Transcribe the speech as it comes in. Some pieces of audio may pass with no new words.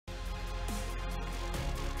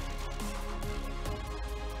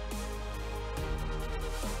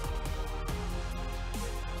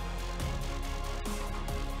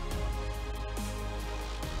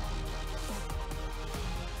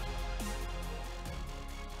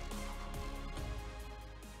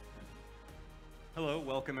Hello,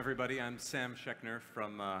 welcome everybody. I'm Sam Schechner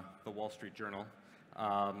from the Wall Street Journal.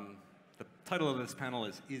 The title of this panel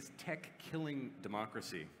is Tech Killing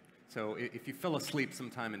Democracy? So if you fell asleep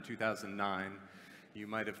sometime in 2009, you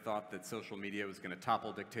might have thought that social media was going to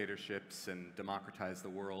topple dictatorships and democratize the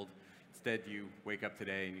world. Instead, you wake up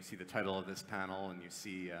today and you see the title of this panel and you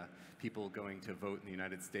see people going to vote in the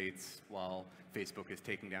United States while Facebook is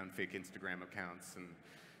taking down fake Instagram accounts and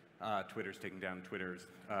Twitter's taking down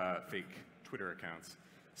fake Twitter accounts.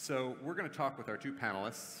 So we're going to talk with our two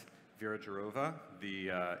panelists, Vera Jourova,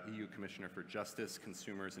 the EU Commissioner for Justice,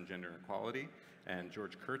 Consumers, and Gender Equality, and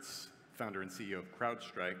George Kurtz, founder and CEO of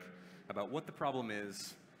CrowdStrike, about what the problem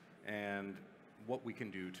is and what we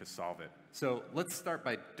can do to solve it. So let's start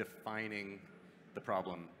by defining the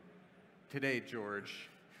problem. Today, George,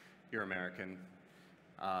 you're American.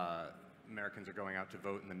 Americans are going out to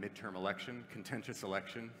vote in the midterm election, contentious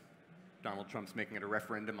election. Donald Trump's making it a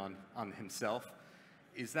referendum on himself.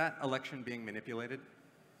 Is that election being manipulated?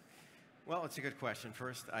 Well, it's a good question.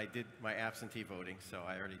 First, I did my absentee voting, so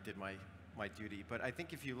I already did my duty. But I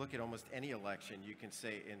think if you look at almost any election, you can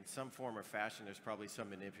say in some form or fashion there's probably some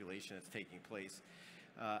manipulation that's taking place.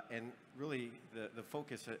 And really, the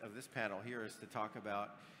focus of this panel here is to talk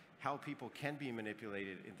about how people can be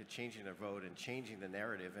manipulated into changing their vote and changing the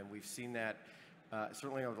narrative. And we've seen that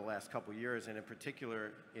certainly over the last couple of years, and in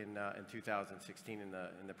particular in 2016 in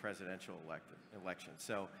the presidential election.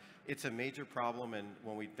 So it's a major problem, and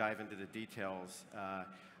when we dive into the details,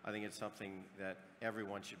 I think it's something that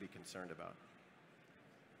everyone should be concerned about.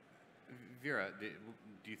 Vera,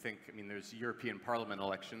 do you think, I mean, there's European Parliament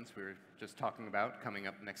elections we were just talking about coming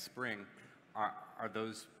up next spring. Are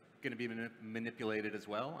those going to be manipulated as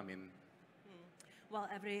well? I mean, well,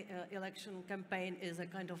 every election campaign is a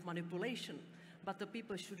kind of manipulation. But the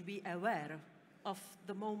people should be aware of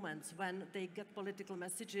the moments when they get political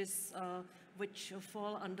messages which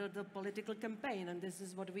fall under the political campaign, and this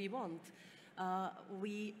is what we want.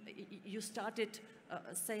 You started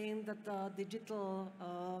saying that the digital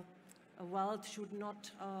world should not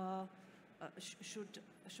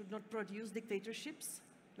produce dictatorships.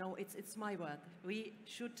 No, it's my word. We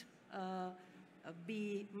should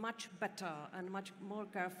be much better and much more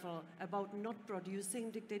careful about not producing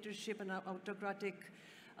dictatorship and autocratic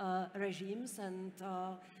regimes, and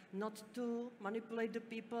not to manipulate the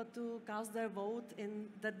people to cast their vote in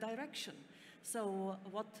that direction. So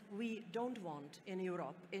what we don't want in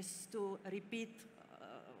Europe is to repeat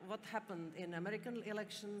what happened in American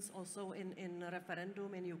elections, also in a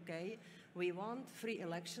referendum in UK. We want free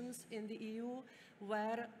elections in the EU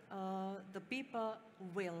where the people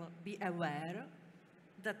will be aware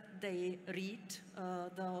that they read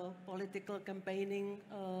the political campaigning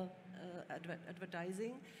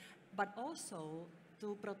advertising, but also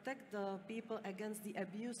to protect the people against the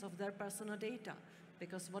abuse of their personal data.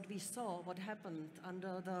 Because what we saw, what happened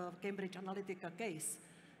under the Cambridge Analytica case,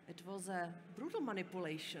 it was a brutal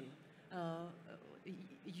manipulation,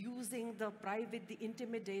 using the private, the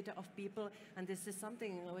intimate data of people, and this is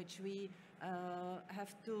something which we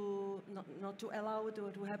have to not to allow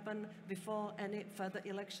to happen before any further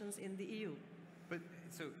elections in the EU. But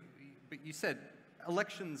you said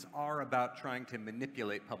elections are about trying to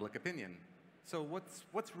manipulate public opinion. So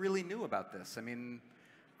what's really new about this? I mean,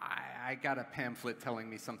 I got a pamphlet telling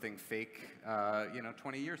me something fake,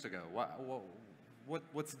 20 years ago.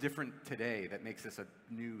 What's different today that makes this a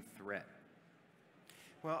new threat?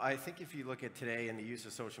 Well, I think if you look at today and the use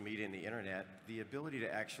of social media and the internet, the ability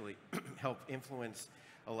to actually help influence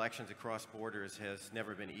elections across borders has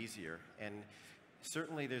never been easier. And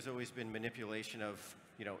certainly there's always been manipulation of,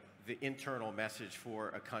 the internal message for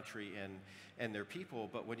a country and their people.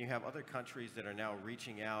 But when you have other countries that are now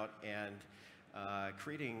reaching out and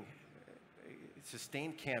creating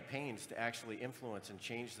sustained campaigns to actually influence and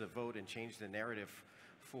change the vote and change the narrative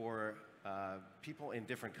for people in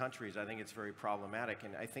different countries, I think it's very problematic.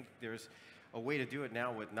 And I think there's a way to do it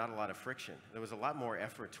now with not a lot of friction. There was a lot more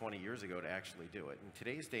effort 20 years ago to actually do it. In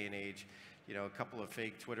today's day and age, a couple of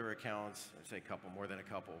fake Twitter accounts, I'd say a couple, more than a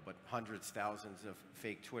couple, but hundreds, thousands of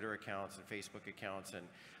fake Twitter accounts and Facebook accounts and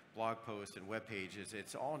blog posts and web pages,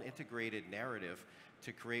 it's all an integrated narrative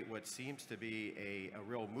to create what seems to be a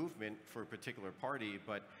real movement for a particular party,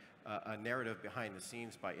 but a narrative behind the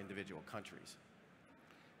scenes by individual countries.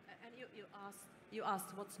 And you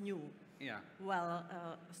asked what's new. Yeah. Well,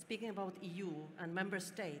 speaking about EU and member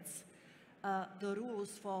states, the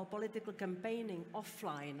rules for political campaigning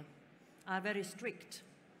offline are very strict.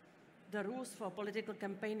 The rules for political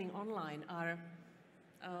campaigning online are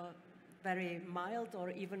very mild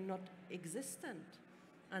or even not existent.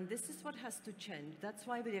 And this is what has to change. That's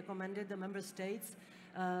why we recommended the member states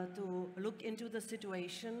to look into the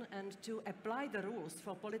situation and to apply the rules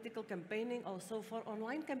for political campaigning, also for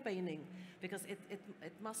online campaigning, because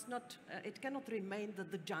it must not, it cannot remain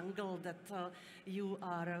the jungle that you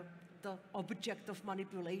are the object of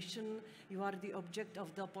manipulation, you are the object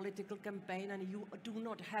of the political campaign, and you do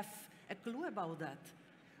not have a clue about that.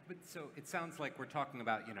 But so it sounds like we're talking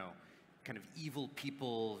about, you know, kind of evil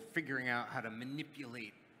people figuring out how to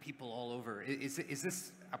manipulate people all over. Is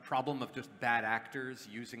this a problem of just bad actors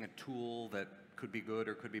using a tool that could be good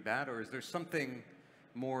or could be bad, or is there something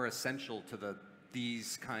more essential to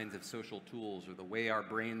these kinds of social tools or the way our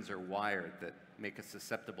brains are wired that make us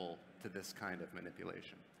susceptible to this kind of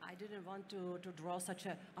manipulation? I didn't want to draw such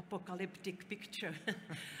an apocalyptic picture.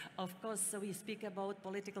 Of course, we speak about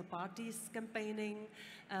political parties campaigning,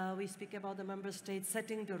 we speak about the member states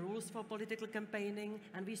setting the rules for political campaigning,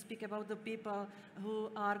 and we speak about the people who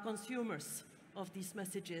are consumers of these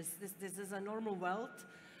messages. This is a normal world,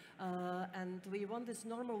 and we want this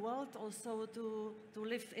normal world also to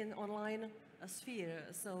live in online sphere.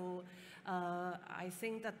 So I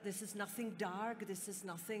think that this is nothing dark, this is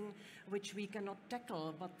nothing which we cannot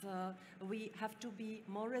tackle, but we have to be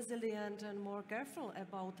more resilient and more careful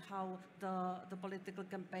about how the political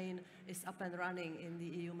campaign is up and running in the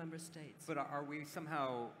EU member states. But are we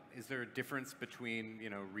somehow, is there a difference between,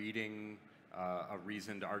 you know, reading a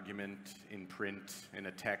reasoned argument in print, in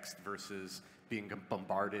a text, versus being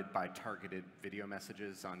bombarded by targeted video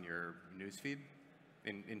messages on your newsfeed?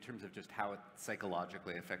 In terms of just how it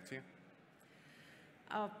psychologically affects you?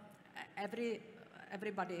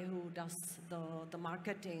 Everybody who does the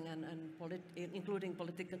marketing and including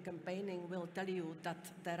political campaigning will tell you that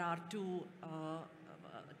there are two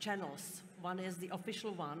channels. One is the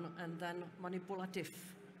official one, and then manipulative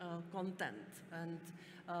content. And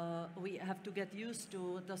we have to get used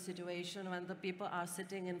to the situation when the people are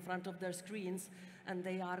sitting in front of their screens and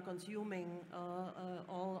they are consuming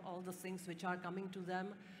all the things which are coming to them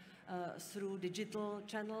through digital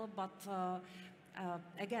channel. But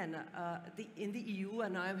again, in the EU,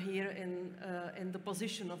 and I'm here in the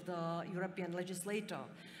position of the European legislator,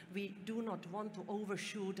 we do not want to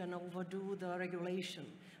overshoot and overdo the regulation.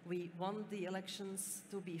 We want the elections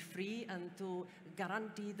to be free and to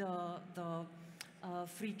guarantee the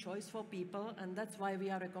free choice for people, and that's why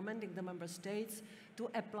we are recommending the member states to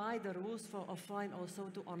apply the rules for offline also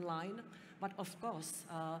to online. But of course,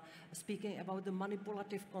 speaking about the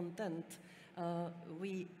manipulative content,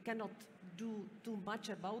 we cannot do too much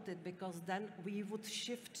about it, because then we would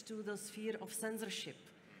shift to the sphere of censorship.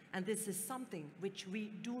 And this is something which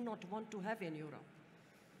we do not want to have in Europe.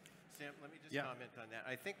 Sam, let me just comment on that.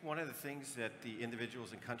 I think one of the things that the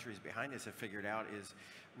individuals and countries behind us have figured out is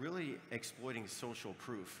really exploiting social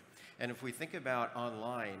proof. And if we think about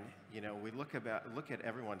online, you know, we look at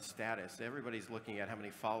everyone's status. Everybody's looking at how many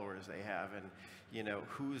followers they have, and you know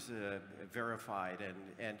who's verified,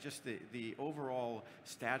 and just the overall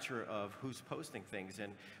stature of who's posting things.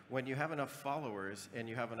 And when you have enough followers and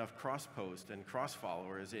you have enough cross-post and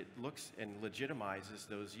cross-followers, it looks and legitimizes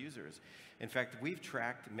those users. In fact, we've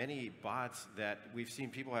tracked many bots that we've seen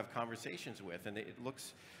people have conversations with, and it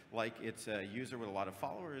looks like it's a user with a lot of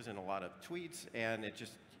followers and a lot of tweets, and it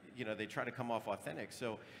just, you know, they try to come off authentic.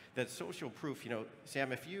 So that social proof, you know,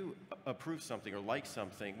 Sam, if you approve something or like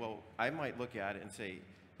something, well, I might look at it and say,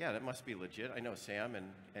 yeah, that must be legit. I know Sam,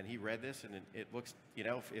 and he read this, and it looks, you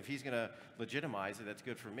know, if he's going to legitimize it, that's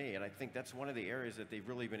good for me. And I think that's one of the areas that they've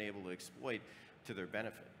really been able to exploit to their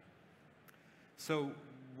benefit. So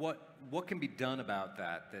what can be done about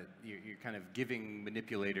that you're kind of giving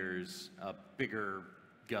manipulators a bigger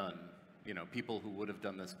gun? You know, people who would have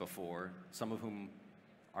done this before, some of whom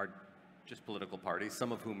are just political parties,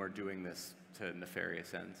 some of whom are doing this to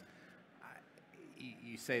nefarious ends.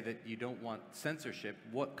 You say that you don't want censorship.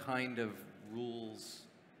 What kind of rules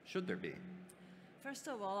should there be? First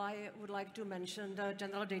of all, I would like to mention the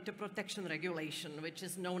General Data Protection Regulation, which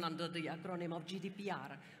is known under the acronym of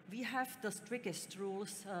GDPR. We have the strictest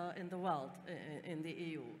rules in the world, in the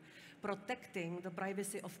EU, protecting the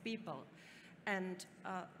privacy of people. And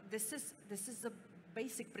this is the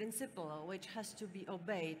basic principle which has to be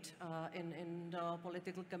obeyed in the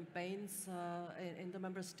political campaigns in the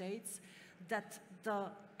member states, that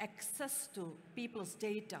the access to people's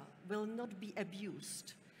data will not be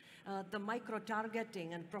abused. The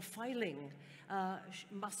micro-targeting and profiling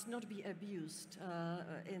must not be abused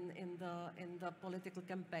in the political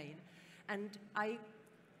campaign. And I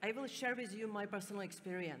will share with you my personal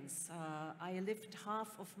experience. I lived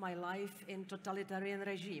half of my life in totalitarian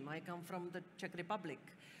regime. I come from the Czech Republic,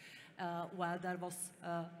 where there was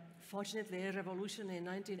unfortunately, a revolution in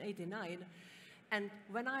 1989. And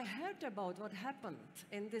when I heard about what happened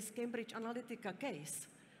in this Cambridge Analytica case,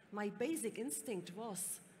 my basic instinct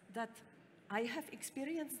was that I have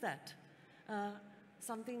experienced that.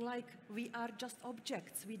 Something like we are just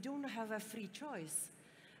objects. We don't have a free choice.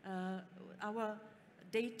 Our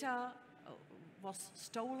data was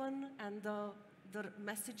stolen and the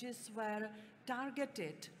messages were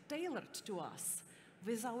targeted, tailored to us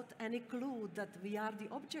without any clue that we are the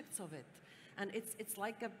objects of it. And it's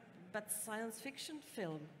like a bad science fiction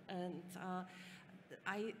film. And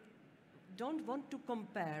I don't want to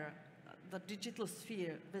compare the digital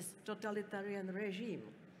sphere with totalitarian regime.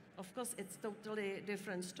 Of course, it's totally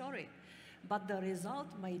different story. But the result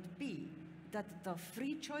might be that the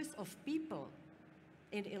free choice of people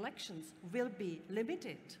in elections will be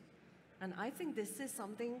limited. And I think this is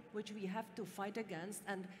something which we have to fight against,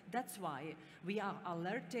 and that's why we are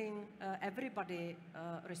alerting everybody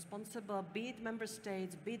responsible, be it member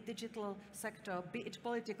states, be it digital sector, be it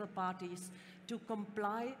political parties, to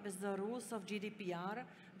comply with the rules of GDPR,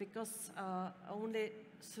 because only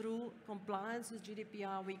through compliance with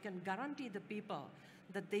GDPR we can guarantee the people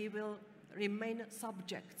that they will remain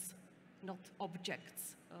subjects, not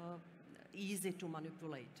objects, easy to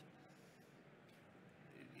manipulate.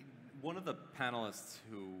 One of the panelists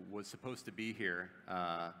who was supposed to be here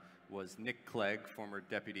was Nick Clegg, former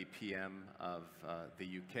Deputy PM of the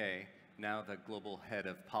UK, now the Global Head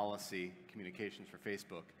of Policy Communications for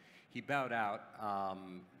Facebook. He bowed out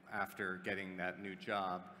after getting that new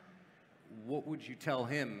job. What would you tell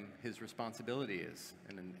him his responsibility is?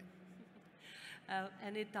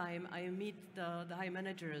 Anytime I meet the high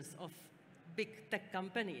managers of big tech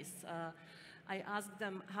companies, I ask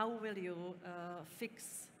them, how will you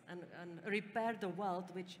fix and repair the world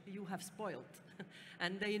which you have spoiled?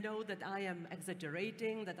 And they know that I am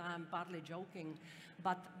exaggerating, that I am partly joking.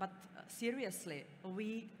 But seriously,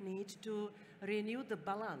 we need to renew the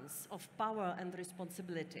balance of power and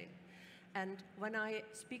responsibility. And when I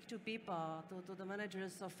speak to people, to the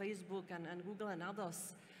managers of Facebook and Google and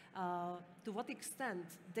others, to what extent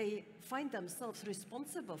they find themselves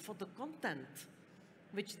responsible for the content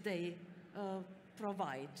which they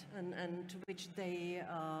provide and which they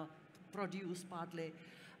produce partly.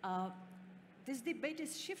 This debate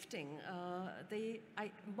is shifting.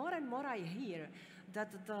 More and more I hear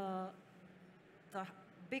that the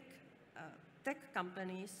big tech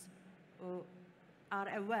companies are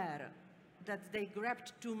aware that they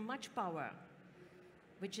grabbed too much power,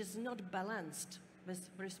 which is not balanced with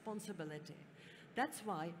responsibility. That's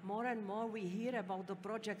why more and more we hear about the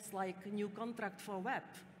projects like New Contract for Web,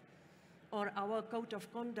 or our code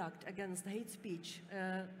of conduct against hate speech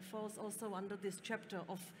falls also under this chapter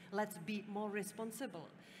of let's be more responsible.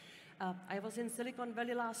 I was in Silicon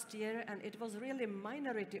Valley last year, and it was really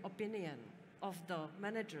minority opinion of the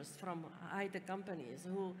managers from high-tech companies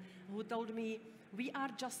who told me, we are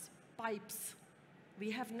just pipes.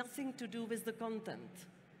 We have nothing to do with the content.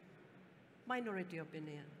 Minority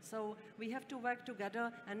opinion. So we have to work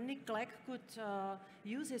together, and Nick Clegg could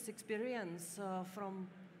use his experience from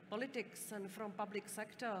politics and from public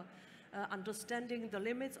sector, understanding the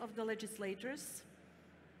limits of the legislators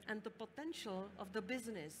and the potential of the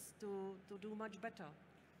business to do much better.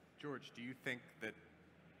 George, do you think that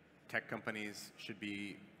tech companies should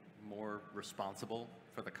be more responsible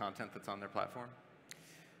for the content that's on their platform?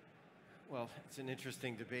 Well, it's an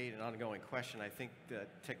interesting debate and ongoing question. I think that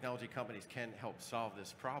technology companies can help solve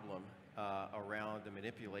this problem around the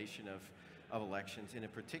manipulation of elections. And in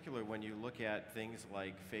particular, when you look at things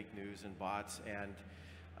like fake news and bots and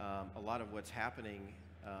a lot of what's happening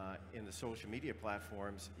in the social media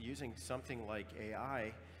platforms, using something like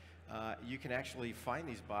AI, you can actually find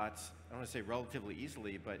these bots, I don't want to say relatively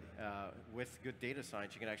easily, but with good data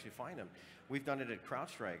science, you can actually find them. We've done it at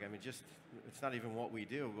CrowdStrike. I mean, it's not even what we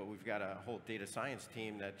do, but we've got a whole data science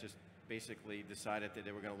team that just basically decided that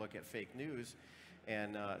they were going to look at fake news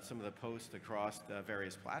and some of the posts across the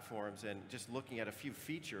various platforms, and just looking at a few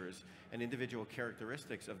features and individual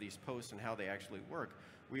characteristics of these posts and how they actually work,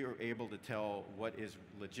 we were able to tell what is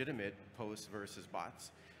legitimate posts versus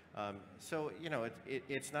bots. So, you know,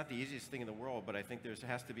 it's not the easiest thing in the world, but I think there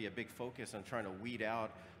has to be a big focus on trying to weed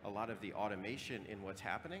out a lot of the automation in what's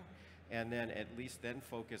happening, and then at least then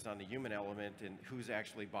focus on the human element and who's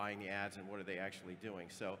actually buying the ads and what are they actually doing.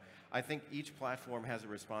 So I think each platform has a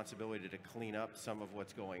responsibility to clean up some of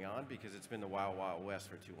what's going on, because it's been the wild, wild west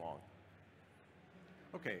for too long.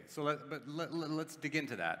 Okay, so let's dig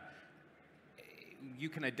into that. You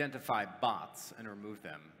can identify bots and remove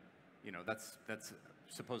them. You know, that's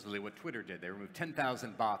supposedly what Twitter did. They removed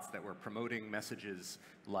 10,000 bots that were promoting messages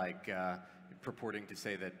like purporting to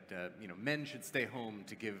say that men should stay home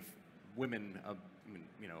to give women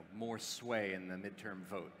more sway in the midterm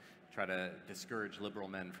vote, try to discourage liberal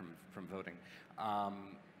men from voting.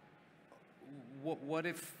 What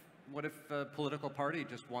if a political party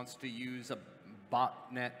just wants to use a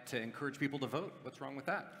botnet to encourage people to vote? What's wrong with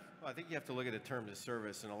that? Well, I think you have to look at the terms of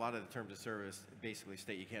service, and a lot of the terms of service basically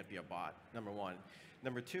state you can't be a bot, number one.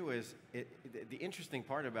 Number two is, the interesting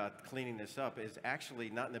part about cleaning this up is actually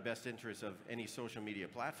not in the best interest of any social media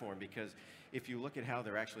platform, because if you look at how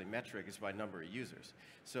they're actually metric, it's by number of users.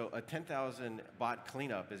 So a 10,000 bot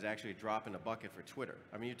cleanup is actually a drop in the bucket for Twitter.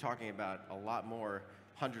 I mean, you're talking about a lot more,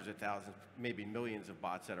 hundreds of thousands, maybe millions of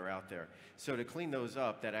bots that are out there. So to clean those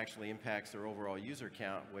up, that actually impacts their overall user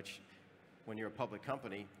count, which when you're a public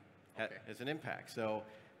company, has an impact. So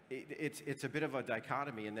it's a bit of a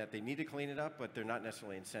dichotomy in that they need to clean it up, but they're not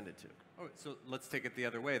necessarily incented to. Oh, so let's take it the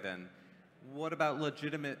other way then. What about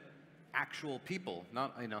legitimate, actual people,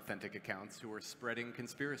 not inauthentic accounts, who are spreading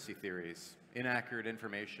conspiracy theories, inaccurate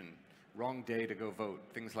information, wrong day to go vote,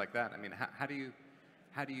 things like that? I mean, how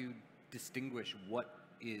do you distinguish what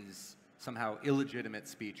is somehow illegitimate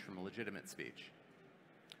speech from legitimate speech?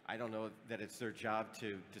 I don't know that it's their job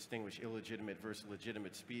to distinguish illegitimate versus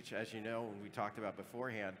legitimate speech. As you know, and we talked about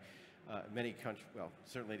beforehand, many countries, well,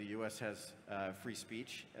 certainly the U.S. has free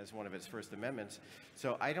speech as one of its first amendments.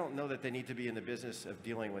 So I don't know that they need to be in the business of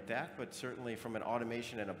dealing with that, but certainly from an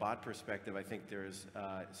automation and a bot perspective, I think there's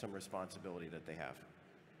some responsibility that they have.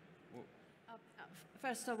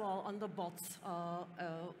 First of all, on the bots,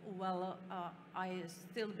 I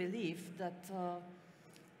still believe that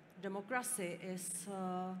democracy is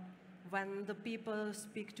when the people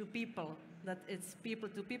speak to people, that it's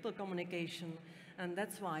people-to-people communication. And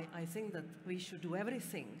that's why I think that we should do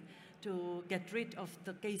everything to get rid of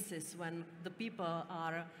the cases when the people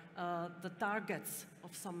are the targets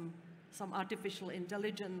of some artificial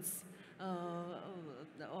intelligence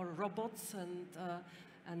or robots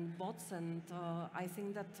and bots. And I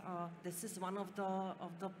think that this is one of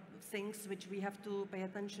the things which we have to pay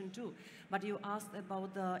attention to. But you asked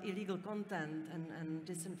about the illegal content and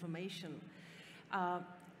disinformation.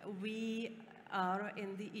 We are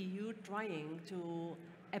in the EU trying to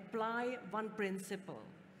apply one principle,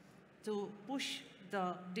 to push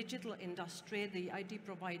the digital industry, the IT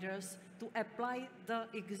providers, to apply the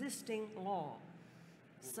existing law.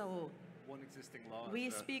 So one existing law. We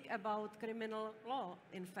speak about criminal law,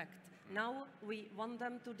 in fact. Now we want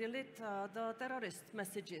them to delete the terrorist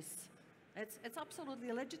messages. It's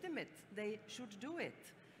absolutely legitimate. They should do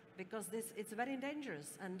it because it's very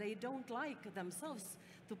dangerous, and they don't like themselves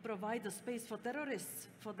to provide a space for terrorists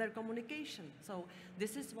for their communication. So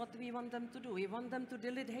this is what we want them to do. We want them to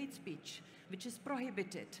delete hate speech, which is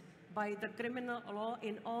prohibited by the criminal law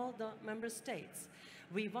in all the member states.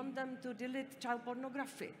 We want them to delete child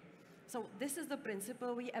pornography. So this is the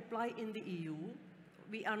principle we apply in the EU.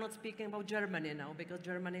 We are not speaking about Germany now, because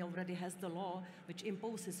Germany already has the law which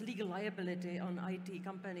imposes legal liability on IT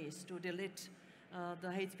companies to delete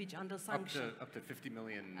the hate speech under sanction. Up to 50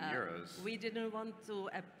 million euros. We didn't want to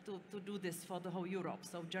do this for the whole Europe,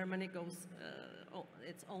 so Germany goes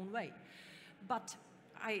its own way. But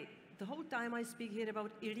the whole time I speak here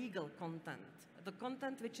about illegal content, the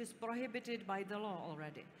content which is prohibited by the law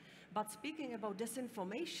already. But speaking about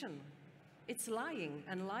disinformation, it's lying,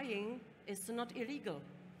 and lying is not illegal.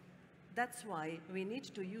 That's why we need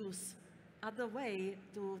to use other way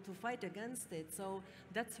to fight against it. So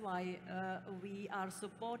that's why we are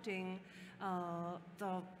supporting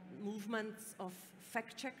the movements of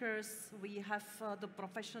fact checkers. We have the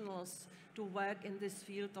professionals to work in this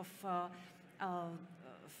field of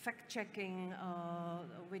fact checking,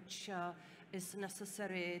 which is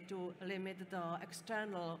necessary to limit the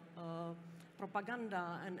external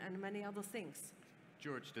propaganda and many other things.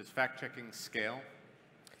 George, does fact-checking scale?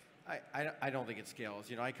 I don't think it scales.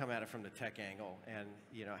 You know, I come at it from the tech angle, and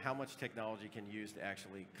you know, how much technology can you use to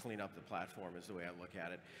actually clean up the platform is the way I look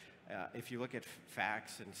at it. If you look at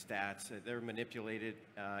facts and stats, they're manipulated.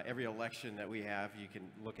 Every election that we have, you can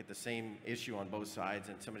look at the same issue on both sides,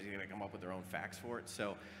 and somebody's going to come up with their own facts for it.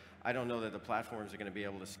 So I don't know that the platforms are going to be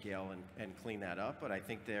able to scale and clean that up, but I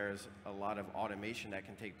think there's a lot of automation that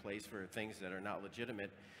can take place for things that are not legitimate.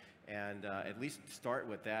 And at least start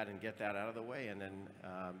with that and get that out of the way, and then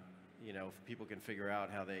you know, if people can figure out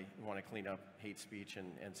how they want to clean up hate speech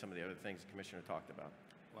and some of the other things the Commissioner talked about.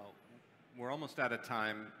 Well, we're almost out of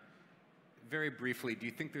time. Very briefly, do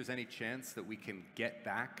you think there's any chance that we can get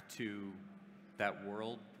back to that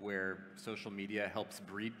world where social media helps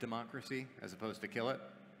breed democracy as opposed to kill it?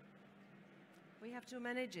 We have to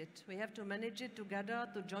manage it. We have to manage it together,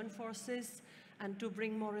 to join forces, and to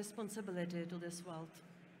bring more responsibility to this world?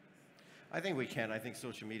 I think we can. I think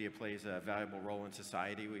social media plays a valuable role in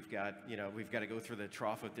society. We've got to go through the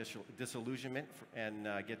trough of disillusionment and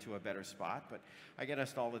get to a better spot. But I get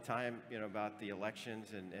asked all the time, about the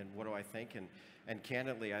elections and what do I think. And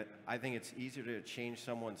candidly, I think it's easier to change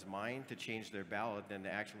someone's mind to change their ballot than to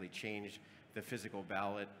actually change the physical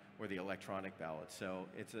ballot or the electronic ballot. So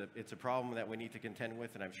it's a problem that we need to contend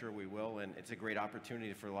with, and I'm sure we will. And it's a great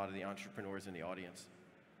opportunity for a lot of the entrepreneurs in the audience.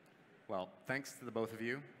 Well, thanks to the both of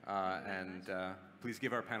you, and please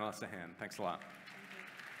give our panelists a hand. Thanks a lot.